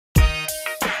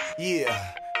Yeah,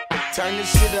 turn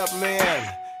this shit up,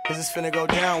 man, cause it's finna go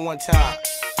down one time.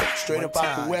 Straight up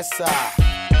out the west side.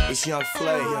 It's Young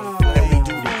FLAV, and we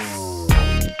do this.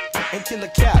 And Killa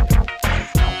Cap.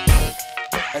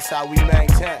 That's how we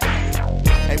maintain.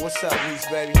 Hey, what's up, Reese,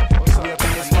 baby? What's up, we up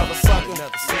in this motherfucker?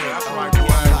 That's right,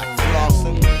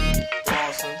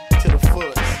 Flossing to the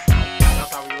fullest.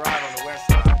 That's how we ride on the west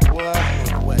side. What?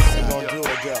 On the west side. We gon' do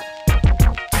it, though.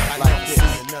 Like this.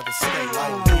 Another state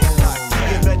like this.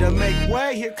 You better make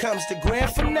way, here comes the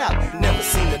grand finale. Never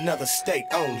seen another state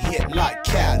on hit like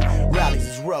Cali. Rallies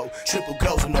is row, triple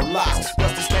goals with no locks.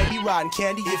 Busters can't be riding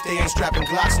candy if they ain't strapping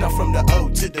Glocks. Now from the O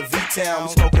to the V-town,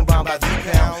 smoking bomb by the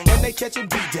pound, and they catching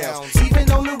beat-downs, even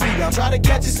on the rebound. Try to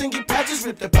catch us and get patches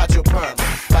ripped up out your perm.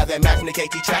 By that Mac from the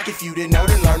KT track, if you didn't know,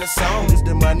 to learn the songs.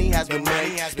 The money has been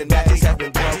made, matches have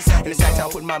been broke. In the sack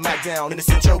town, putting my Mac down in the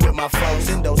central with my foes.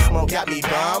 Indo smoke got me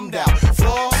bombed out.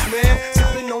 Floss, man,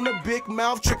 sipping on the big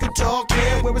mouth, trick or talk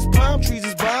can. Where it's palm trees,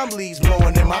 is bomb leaves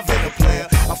blowing in my Vega player.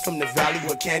 I'm from the valley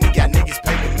where candy got niggas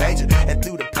paper major, and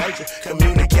through the pager,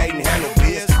 communicating, handle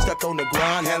biz. Stuck on the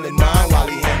grind, handling mine while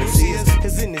he handles his.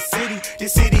 Cause in the city,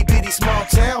 this itty bitty small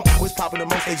town, was popping the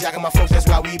most, they jacking my folks, that's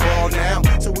why we ball now.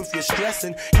 So if you're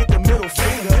stressing, hit the middle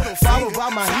finger, followed by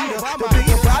my heater, the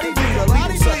bigger body beater.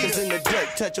 Leave suckers in the dirt,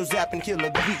 touch your zap and kill a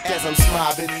beat as I'm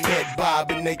smobbing, head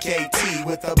bobbing, the KT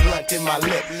with a blunt in my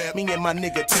lip. Me and my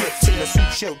nigga tip till the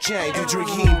suit show change and drink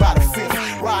heen by the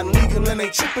fifth. Riding legal and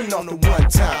ain't tripping on the one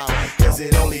time, cause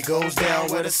it only goes down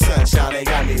where the sunshine. They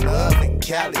got me loving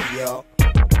Cali, yo.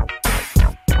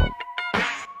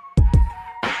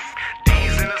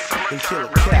 And Killa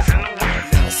Cap.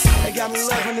 They got me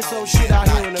loving this old shit out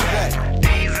here in the Bay.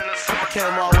 I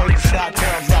came all the way to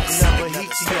Chi-Town, dropping number heat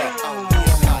to up.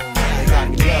 They got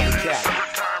me loving Cali.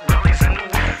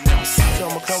 So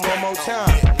I'ma come one more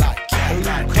time. A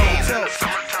little cold toast.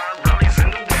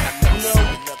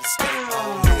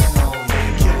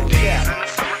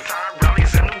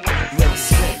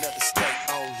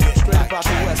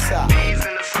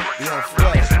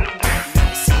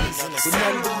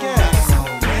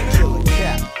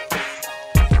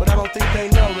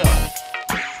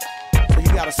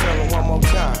 Sell it one more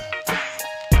time,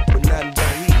 but nothing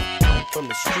but heat from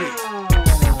the streets.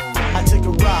 I took a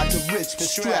ride to Richmond,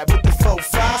 strapped with the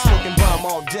 4-5, smoking bomb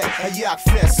all day. A yacht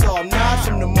fest all night,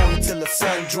 from the morning till the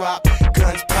sun drop.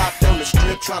 Guns popped on the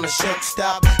strip, trying to choke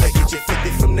stop. I get you 50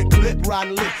 from the clip,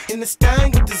 riding lit in the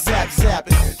Stang with the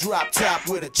zapping. Drop top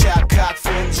with a chop cock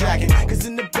for a jacket, cause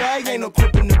in the bag ain't no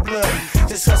grip in the blood.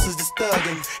 Just hustlers that's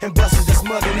thugging, and busters that's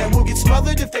mugging, and we'll get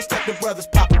smothered if they step the brothers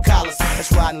popping collars.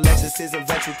 That's riding Lexuses and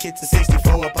Ventral kits and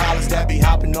 64 Impalas that be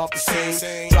hopping off the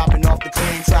scene, dropping off the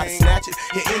clean, try to snatch it.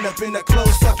 You end up in a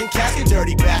closed fucking casket,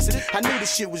 dirty bastard. I knew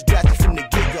this shit was drastic from the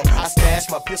get-go. I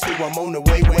stashed my pistol, I'm on the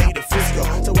way to Frisco,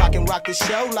 so I can rock the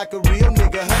show like a real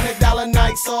nigga. $100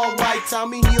 nights, all white,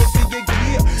 Tommy Hilfiger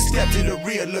gear. Step to the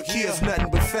rear, look here's nothing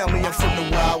but family. I'm from the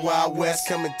wild, wild west,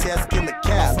 come and test Killa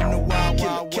Cap. From the wild,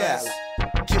 wild west,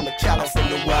 Killa Cap. I'm from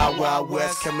the wild, wild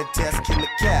west, come and test Killa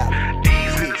Cap.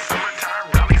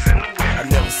 I've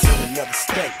never seen another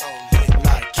state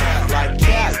like Cali, like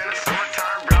Cali.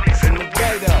 In the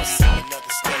Bay though,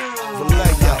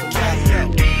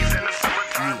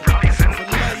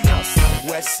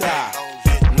 west side,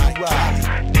 we ride,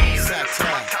 sack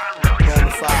time,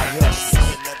 bonafide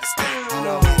hustlers. You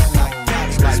know,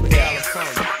 it's like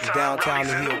California, downtown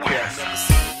the Hillcrest.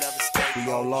 We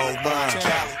on Long Beach,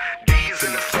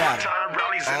 Killa Cap,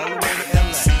 all the way to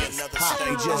LA.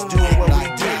 We just doing